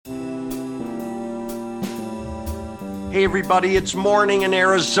Hey everybody, it's morning in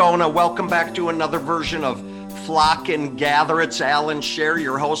Arizona. Welcome back to another version of Flock and Gather. It's Alan Scher,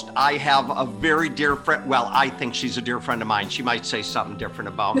 your host. I have a very dear friend. Well, I think she's a dear friend of mine. She might say something different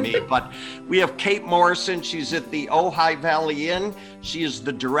about me, but we have Kate Morrison. She's at the Ojai Valley Inn. She is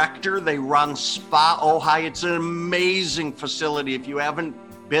the director. They run Spa Ojai. It's an amazing facility. If you haven't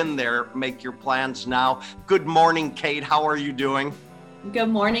been there, make your plans now. Good morning, Kate. How are you doing? Good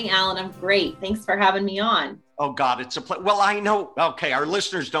morning, Alan. I'm great. Thanks for having me on. Oh God, it's a pleasure. Well, I know. Okay, our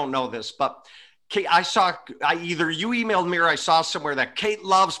listeners don't know this, but Kate, either you emailed me or I saw somewhere that Kate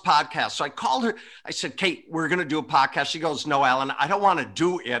loves podcasts. So I called her. I said, Kate, we're going to do a podcast. She goes, no, Alan, I don't want to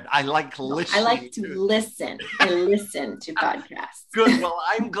do it. I like listening. I like to listen. I listen to podcasts. Good. Well,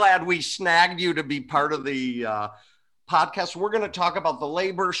 I'm glad we snagged you to be part of the podcast. We're going to talk about the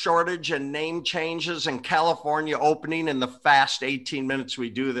labor shortage and name changes and California opening in the fast 18 minutes we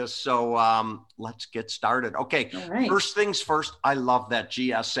do this. So let's get started. Okay. All right. First things first, I love that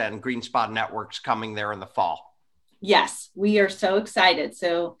GSN, Green Spot Network's coming there in the fall. Yes, we are so excited.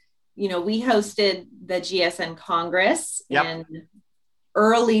 So, we hosted the GSN Congress in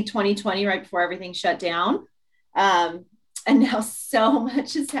early 2020, right before everything shut down. And now so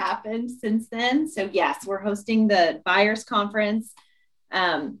much has happened since then. So yes, we're hosting the buyers conference.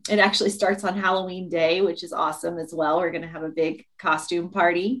 It actually starts on Halloween Day, which is awesome as well. We're going to have a big costume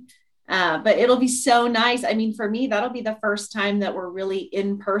party, but it'll be so nice. I mean, for me, that'll be the first time that we're really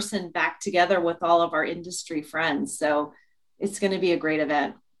in person back together with all of our industry friends. So it's going to be a great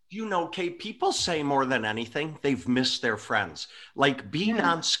event. Kate, people say more than anything, they've missed their friends. Like being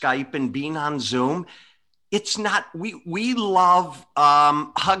on Skype and being on Zoom. It's not, we love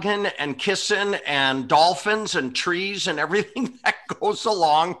hugging and kissing and dolphins and trees and everything that goes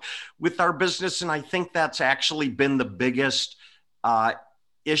along with our business. And I think that's actually been the biggest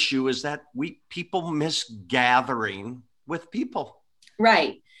issue is that people miss gathering with people.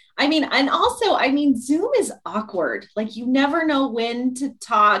 Right. Zoom is awkward. Like you never know when to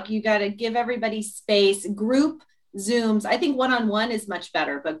talk. You got to give everybody space. Group Zooms, I think one-on-one is much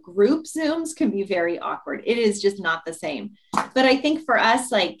better, but group Zooms can be very awkward. It is just not the same. But I think for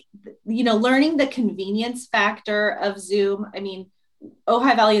us, learning the convenience factor of Zoom,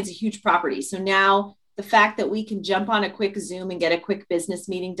 Ojai Valley is a huge property. So now the fact that we can jump on a quick Zoom and get a quick business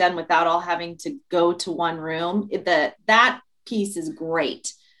meeting done without all having to go to one room, that piece is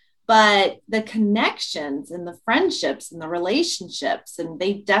great. But the connections and the friendships and the relationships, and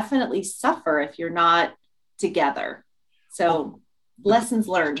they definitely suffer if you're not together. So lessons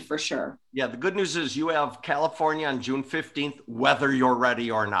learned for sure. Yeah. The good news is you have California on June 15th, whether you're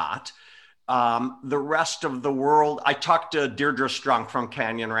ready or not. The rest of the world, I talked to Deirdre Strunk from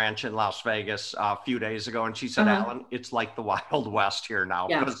Canyon Ranch in Las Vegas a few days ago, and she said, Alan, it's like the Wild West here now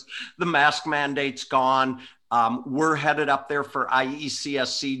because the mask mandate's gone. We're headed up there for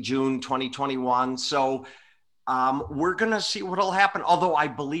IECSC June 2021. So we're going to see what'll happen. Although I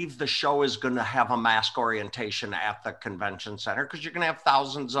believe the show is going to have a mask orientation at the convention center because you're going to have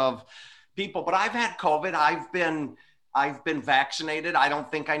thousands of people. But I've had COVID. I've been vaccinated. I don't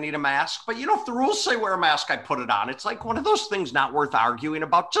think I need a mask. But if the rules say wear a mask, I put it on. It's like one of those things not worth arguing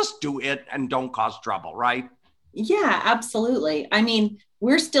about. Just do it and don't cause trouble, right? Yeah, absolutely.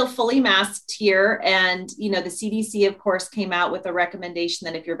 We're still fully masked here. And, the CDC, of course, came out with a recommendation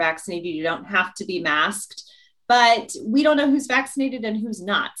that if you're vaccinated, you don't have to be masked. But we don't know who's vaccinated and who's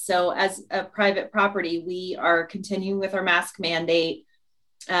not. So as a private property, we are continuing with our mask mandate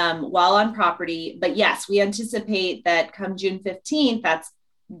while on property. But yes, we anticipate that come June 15th, that's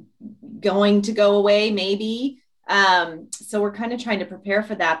going to go away maybe. So we're kind of trying to prepare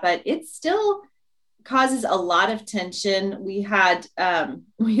for that, but it still causes a lot of tension. We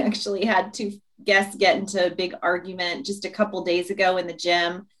actually had two guests get into a big argument just a couple days ago in the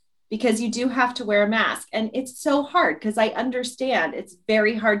gym, because you do have to wear a mask. And it's so hard because I understand it's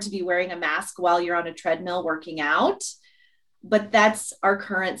very hard to be wearing a mask while you're on a treadmill working out, but that's our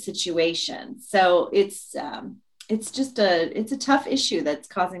current situation. So it's a tough issue that's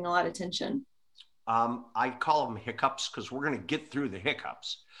causing a lot of tension. I call them hiccups because we're going to get through the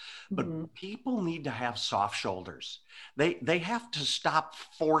hiccups, but people need to have soft shoulders. They have to stop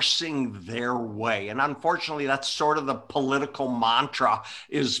forcing their way. And unfortunately, that's sort of the political mantra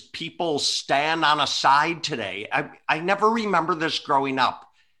is people stand on a side today. I never remember this growing up,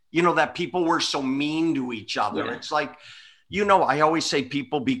 that people were so mean to each other. Yeah. It's like, I always say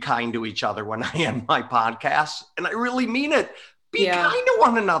people be kind to each other when I end my podcast. And I really mean it. Be kind to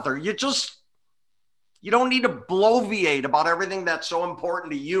one another. You don't need to bloviate about everything that's so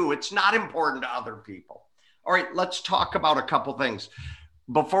important to you. It's not important to other people. All right, let's talk about a couple things.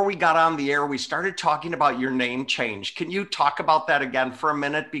 before we got on the air, we started talking about your name change. Can you talk about that again for a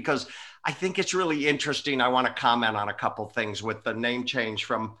minute? Because I think it's really interesting. I want to comment on a couple things with the name change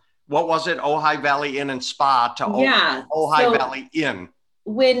from, what was it, Ojai Valley Inn and Spa to Yeah. Ojai Valley Inn.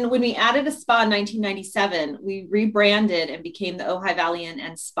 When we added a spa in 1997, we rebranded and became the Ojai Valley Inn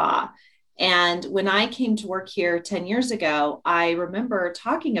and Spa. And when I came to work here 10 years ago, I remember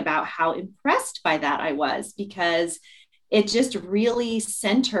talking about how impressed by that I was, because it just really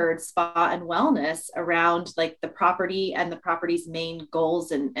centered spa and wellness around like the property and the property's main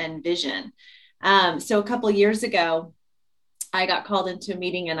goals and vision. So a couple of years ago, I got called into a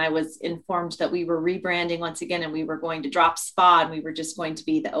meeting and I was informed that we were rebranding once again, and we were going to drop spa and we were just going to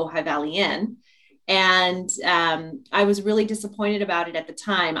be the Ojai Valley Inn. And I was really disappointed about it at the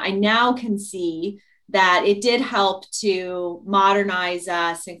time. I now can see that it did help to modernize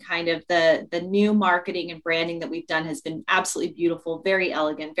us, and kind of the new marketing and branding that we've done has been absolutely beautiful, very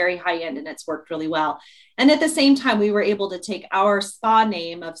elegant, very high end, and it's worked really well. And at the same time, we were able to take our spa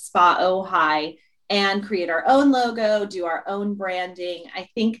name of Spa Ojai and create our own logo, do our own branding. I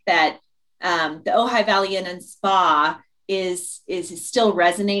think that the Ojai Valley Inn and Spa is still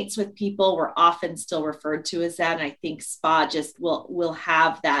resonates with people. We're often still referred to as that. And I think spa just will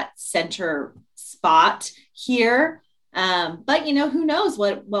have that center spot here. But who knows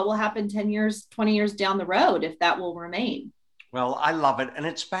what will happen 10 years, 20 years down the road, if that will remain. Well, I love it. And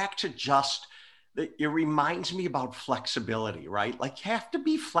it's back to just, it reminds me about flexibility, right? Like, you have to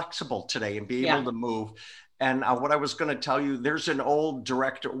be flexible today and be able to move. And what I was going to tell you, there's an old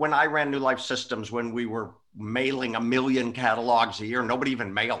director, when I ran New Life Systems, when we were mailing 1 million catalogs a year, nobody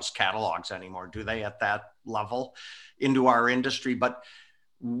even mails catalogs anymore, do they, at that level into our industry? But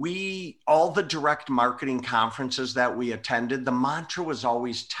all the direct marketing conferences that we attended, the mantra was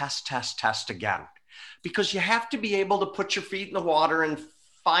always test, test, test again, because you have to be able to put your feet in the water and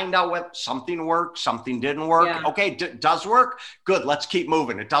find out what something worked, something didn't work. Yeah. Okay, does work? Good, let's keep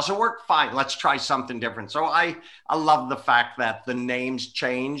moving. It doesn't work? Fine, let's try something different. So I love the fact that the names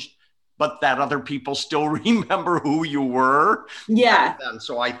changed, but that other people still remember who you were. Yeah. And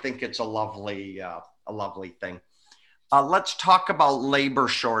so I think it's a lovely thing. Let's talk about labor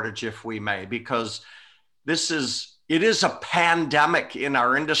shortage, if we may, because it is a pandemic in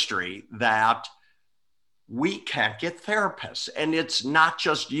our industry that we can't get therapists. And it's not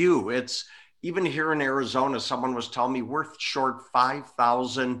just you. It's even here in Arizona, someone was telling me we're short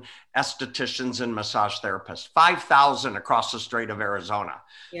 5,000 estheticians and massage therapists, 5,000 across the state of Arizona.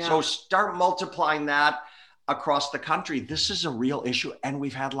 Yeah. So start multiplying that across the country. This is a real issue. And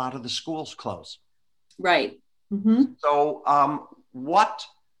we've had a lot of the schools close. Right. Mm-hmm. So what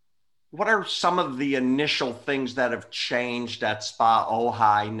are some of the initial things that have changed at Spa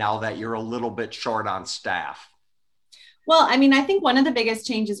Ojai now that you're a little bit short on staff? Well, I mean, I think one of the biggest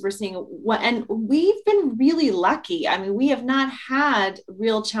changes we're seeing, and we've been really lucky. I mean, we have not had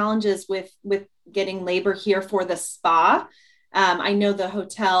real challenges with getting labor here for the spa. I know the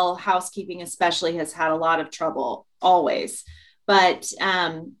hotel housekeeping especially has had a lot of trouble always. But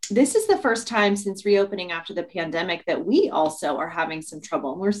this is the first time since reopening after the pandemic that we also are having some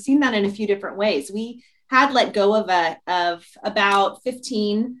trouble. And we're seeing that in a few different ways. We had let go of about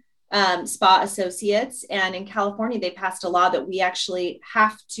 15 spa associates. And in California, they passed a law that we actually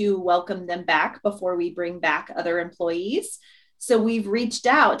have to welcome them back before we bring back other employees. So we've reached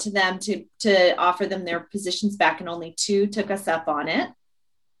out to them to offer them their positions back, and only 2 took us up on it.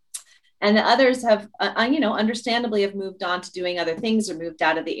 And the others have, understandably have moved on to doing other things, or moved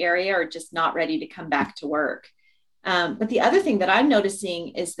out of the area, or just not ready to come back to work. But the other thing that I'm noticing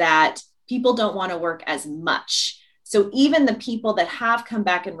is that people don't want to work as much. So even the people that have come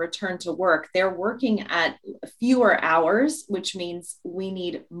back and returned to work, they're working at fewer hours, which means we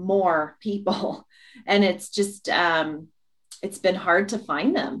need more people. And it's just, it's been hard to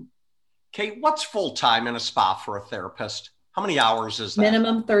find them. Kate, what's full-time in a spa for a therapist? How many hours is that?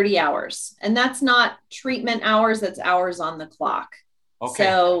 Minimum 30 hours. And that's not treatment hours, that's hours on the clock. Okay,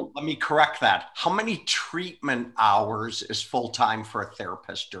 so let me correct that. How many treatment hours is full-time for a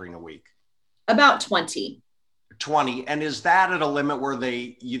therapist during a week? About 20. 20. And is that at a limit where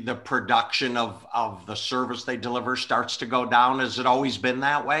the production of the service they deliver starts to go down? Has it always been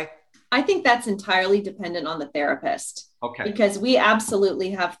that way? I think that's entirely dependent on the therapist. Okay. Because we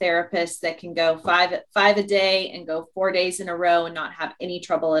absolutely have therapists that can go five a day and go 4 days in a row and not have any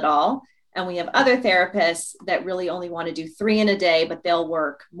trouble at all. And we have other therapists that really only want to do 3 in a day, but they'll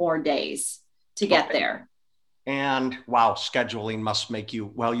work more days to get there. And wow, scheduling must make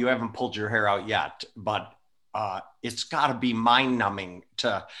you, well, you haven't pulled your hair out yet, but it's got to be mind numbing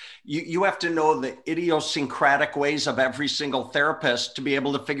to you have to know the idiosyncratic ways of every single therapist to be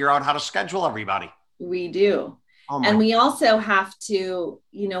able to figure out how to schedule everybody. We do. Oh And my. we also have to,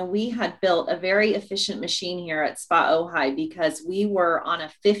 we had built a very efficient machine here at Spa Ojai because we were on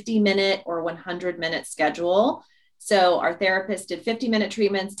a 50-minute or 100-minute schedule. So our therapist did 50-minute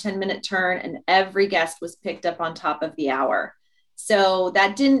treatments, 10-minute turn, and every guest was picked up on top of the hour. So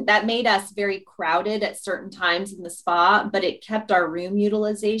that made us very crowded at certain times in the spa, but it kept our room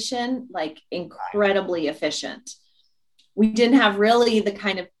utilization like incredibly efficient. We didn't have really the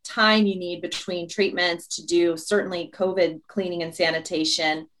kind of time you need between treatments to do certainly COVID cleaning and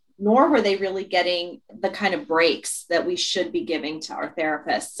sanitation, nor were they really getting the kind of breaks that we should be giving to our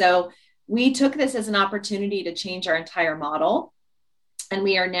therapists. So we took this as an opportunity to change our entire model. And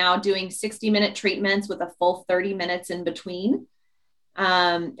we are now doing 60-minute treatments with a full 30 minutes in between.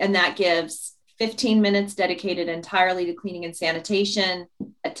 And that gives 15 minutes dedicated entirely to cleaning and sanitation,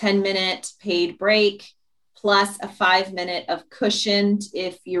 a 10-minute paid break, plus a 5-minute of cushioned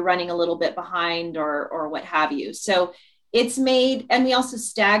if you're running a little bit behind or what have you. So it's made, and we also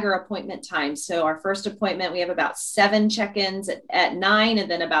stagger appointment times. So our first appointment, we have about 7 check-ins at 9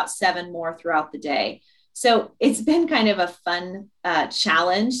 and then about 7 more throughout the day. So it's been kind of a fun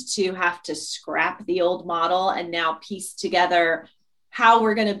challenge to have to scrap the old model and now piece together how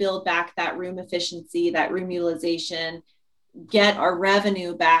we're going to build back that room efficiency, that room utilization, get our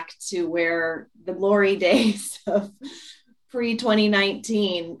revenue back to where the glory days of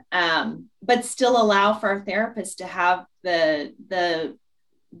pre-2019, but still allow for our therapists to have the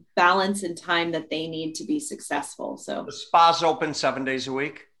balance and time that they need to be successful. So the spa's open 7 days a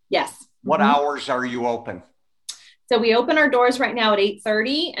week? Yes. What hours are you open? So we open our doors right now at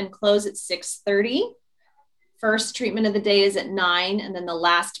 8:30 and close at 6:30. First treatment of the day is at 9, and then the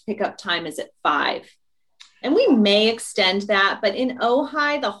last pickup time is at 5. And we may extend that, but in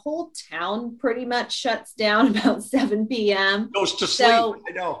Ojai, the whole town pretty much shuts down about 7 p.m. Goes to sleep. So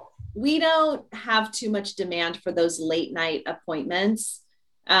I know. we don't have too much demand for those late night appointments.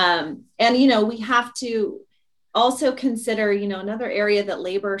 And, we have to also consider, another area that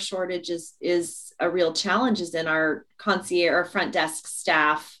labor shortage is a real challenge is in our concierge or front desk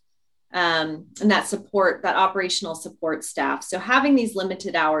staff. And that operational support staff. So having these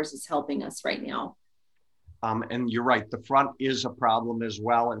limited hours is helping us right now. And you're right. The front is a problem as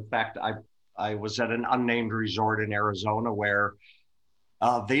well. In fact, I was at an unnamed resort in Arizona where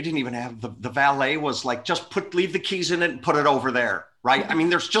they didn't even have the valet was like, just leave the keys in it and put it over there. Right. I mean,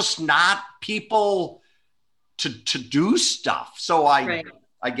 there's just not people to do stuff. So I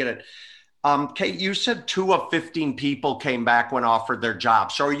get it. Kate, you said 2 of 15 people came back when offered their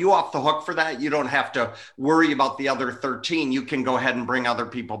job. So are you off the hook for that? You don't have to worry about the other 13. You can go ahead and bring other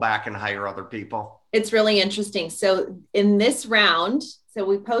people back and hire other people. It's really interesting. So in this round,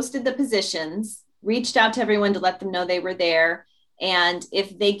 we posted the positions, reached out to everyone to let them know they were there. And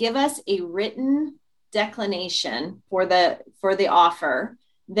if they give us a written declination for the offer,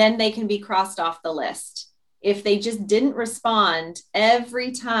 then they can be crossed off the list. If they just didn't respond,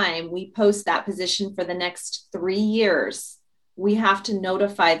 every time we post that position for the next 3 years, we have to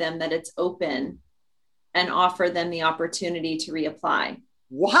notify them that it's open and offer them the opportunity to reapply.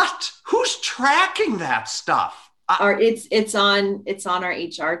 What? Who's tracking that stuff? It's on our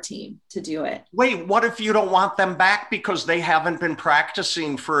HR team to do it. Wait, what if you don't want them back because they haven't been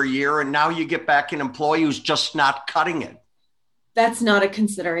practicing for a year and now you get back an employee who's just not cutting it? That's not a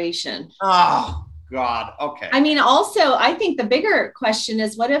consideration. Oh, God. Okay. I mean, also, I think the bigger question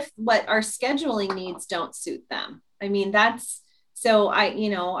is what our scheduling needs don't suit them? I mean, I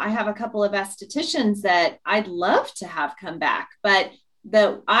have a couple of estheticians that I'd love to have come back, but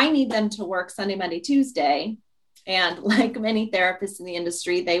I need them to work Sunday, Monday, Tuesday. And like many therapists in the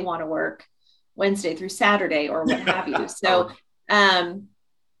industry, they want to work Wednesday through Saturday or what have you. So,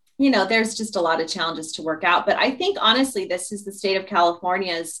 there's just a lot of challenges to work out. But I think, honestly, this is the state of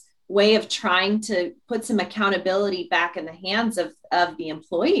California's way of trying to put some accountability back in the hands of the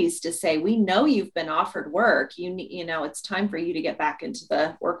employees to say, we know you've been offered work. It's time for you to get back into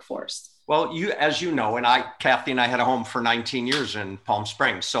the workforce. Well, as you know, and Kathy and I had a home for 19 years in Palm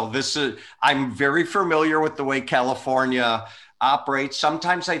Springs. So I'm very familiar with the way California operates.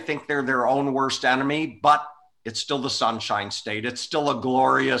 Sometimes I think they're their own worst enemy, but it's still the Sunshine State. It's still a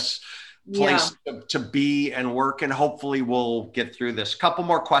glorious place to be and work. And hopefully we'll get through this. Couple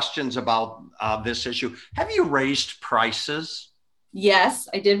more questions about this issue. Have you raised prices? Yes,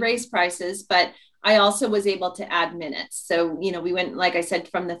 I did raise prices, but I also was able to add minutes. So, we went, like I said,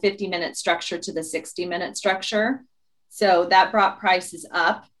 from the 50-minute structure to the 60-minute structure. So that brought prices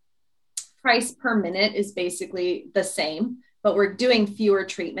up. price per minute is basically the same, but we're doing fewer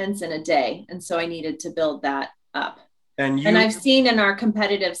treatments in a day. And so I needed to build that up. And I've seen in our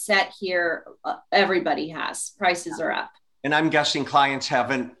competitive set here, everybody has prices are up. And I'm guessing clients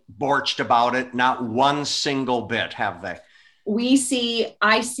haven't borched about it, not one single bit, have they?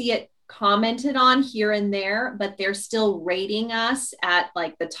 I see it commented on here and there, but they're still rating us at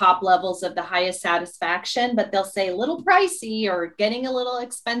like the top levels of the highest satisfaction, but they'll say a little pricey or getting a little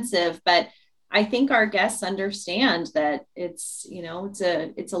expensive. But I think our guests understand that it's, you know,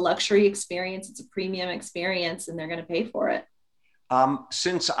 it's a luxury experience. It's a premium experience, and they're going to pay for it.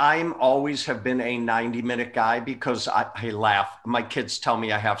 Since I'm always have been a 90-minute guy, because I laugh, my kids tell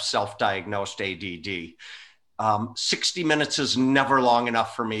me I have self-diagnosed ADD. 60 minutes is never long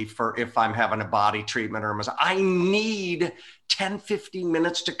enough for me for if I'm having a body treatment or massage. I need 10, 15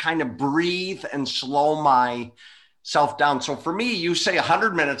 minutes to kind of breathe and slow myself down. So for me, you say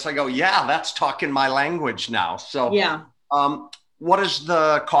 100 minutes, I go, yeah, that's talking my language now. So yeah. What is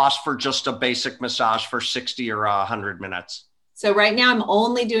the cost for just a basic massage for 60 or 100 minutes? So right now I'm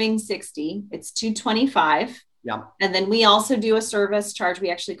only doing 60. It's $225. Yeah. And then we also do a service charge.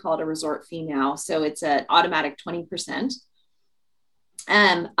 We actually call it a resort fee now. So it's an automatic 20%.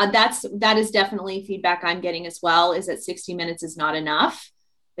 That is definitely feedback I'm getting as well, is that 60 minutes is not enough.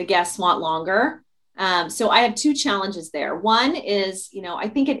 The guests want longer. So I have two challenges there. One is, you know, I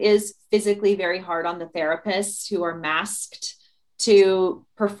think it is physically very hard on the therapists who are masked to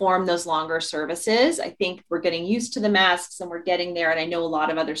perform those longer services. I think we're getting used to the masks and we're getting there. And I know a lot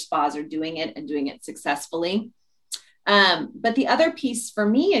of other spas are doing it and doing it successfully. But the other piece for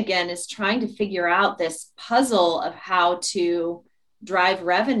me, again, is trying to figure out this puzzle of how to drive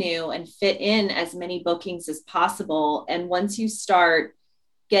revenue and fit in as many bookings as possible. And once you start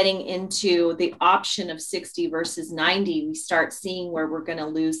getting into the option of 60 versus 90, we start seeing where we're going to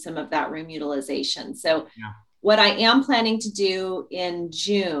lose some of that room utilization. So yeah. What I am planning to do in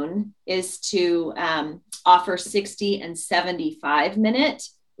June is to offer 60 and 75 minute,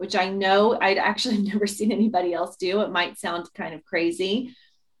 which I know I'd actually never seen anybody else do. It might sound kind of crazy,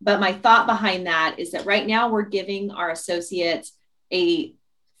 but my thought behind that is that right now we're giving our associates a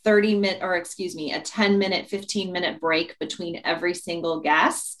 10-minute, 15-minute break between every single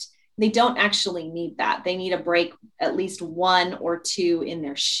guest. They don't actually need that. They need a break, at least one or two in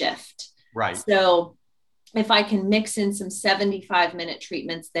their shift. Right. So if I can mix in some 75-minute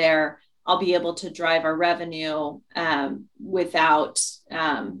treatments there, I'll be able to drive our revenue without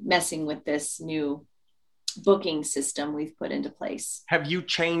messing with this new booking system we've put into place. Have you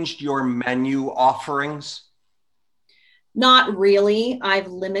changed your menu offerings? Not really. I've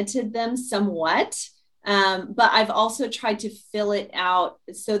limited them somewhat, but I've also tried to fill it out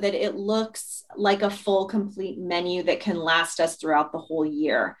so that it looks like a full, complete menu that can last us throughout the whole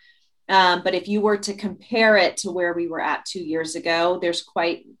year. But if you were to compare it to where we were at 2 years ago,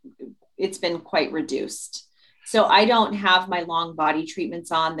 it's been quite reduced. So I don't have my long body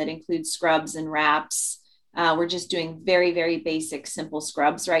treatments on that include scrubs and wraps. We're just doing very, very basic, simple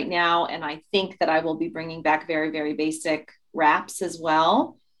scrubs right now. And I think that I will be bringing back very, very basic wraps as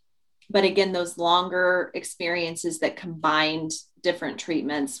well. But again, those longer experiences that combined different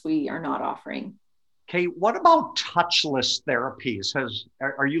treatments, we are not offering. Okay, what about touchless therapies?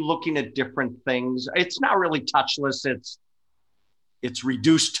 Are you looking at different things? It's not really touchless, it's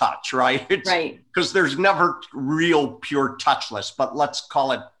reduced touch, right? Right. Because there's never real pure touchless, but let's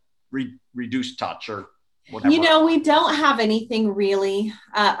call it reduced touch or whatever. You know, we don't have anything really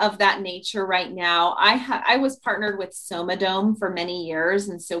of that nature right now. I was partnered with Somadome for many years.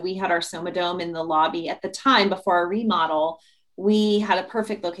 And so we had our Somadome in the lobby at the time before our remodel. We had a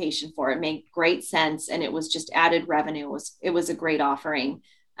perfect location for it. It made great sense. And it was just added revenue. It was a great offering.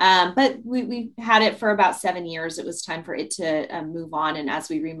 But we had it for about 7 years. It was time for it to move on. And as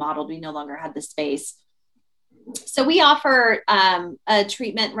we remodeled, we no longer had the space. So we offer a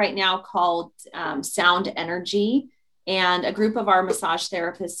treatment right now called Sound Energy. And a group of our massage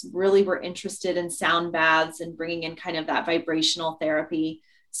therapists really were interested in sound baths and bringing in kind of that vibrational therapy.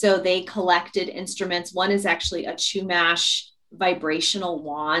 So they collected instruments. One is actually a Chumash vibrational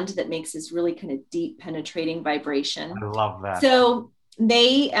wand that makes this really kind of deep penetrating vibration. I love that. So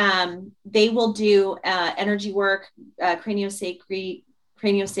they will do energy work, craniosacral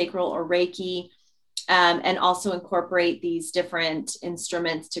or Reiki, and also incorporate these different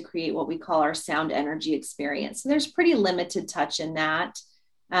instruments to create what we call our sound energy experience. So there's pretty limited touch in that.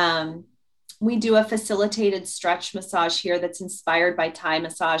 We do a facilitated stretch massage here that's inspired by Thai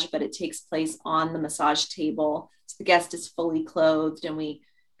massage, but it takes place on the massage table. So the guest is fully clothed and we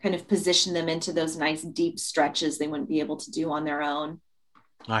kind of position them into those nice deep stretches they wouldn't be able to do on their own.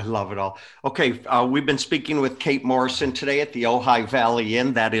 I love it all. Okay, we've been speaking with Kate Morrison today at the Ojai Valley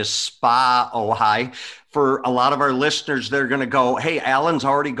Inn. That is Spa Ojai. For a lot of our listeners, they're going to go, "Hey, Alan's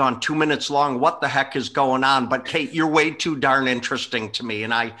already gone 2 minutes long. What the heck is going on?" But Kate, you're way too darn interesting to me,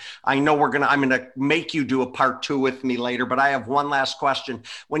 and I know I'm gonna make you do a part two with me later. But I have one last question.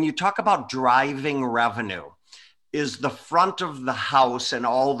 When you talk about driving revenue, is the front of the house and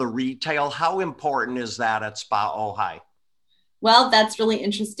all the retail, how important is that at Spa Ojai? Well, that's really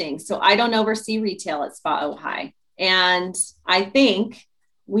interesting. So I don't oversee retail at Spa Ojai. And I think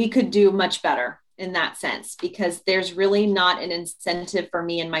we could do much better in that sense because there's really not an incentive for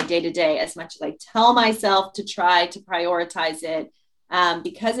me in my day to day as much as I tell myself to try to prioritize it.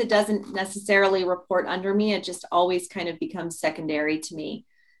 Because it doesn't necessarily report under me, it just always kind of becomes secondary to me.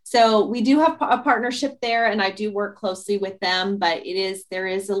 So we do have a partnership there and I do work closely with them, but there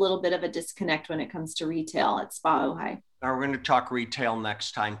is a little bit of a disconnect when it comes to retail at Spa Ojai. Now we're going to talk retail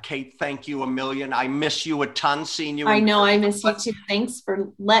next time. Kate, thank you a million. I miss you a ton seeing you I in know I person, miss you but too. Thanks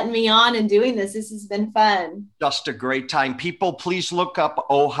for letting me on and doing this. This has been fun. just a great time. People, please look up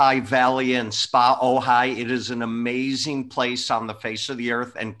Ojai Valley and Spa Ojai. It is an amazing place on the face of the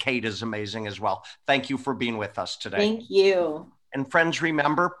earth, and Kate is amazing as well. Thank you for being with us today. Thank you. And friends,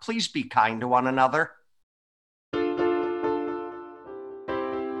 remember, please be kind to one another.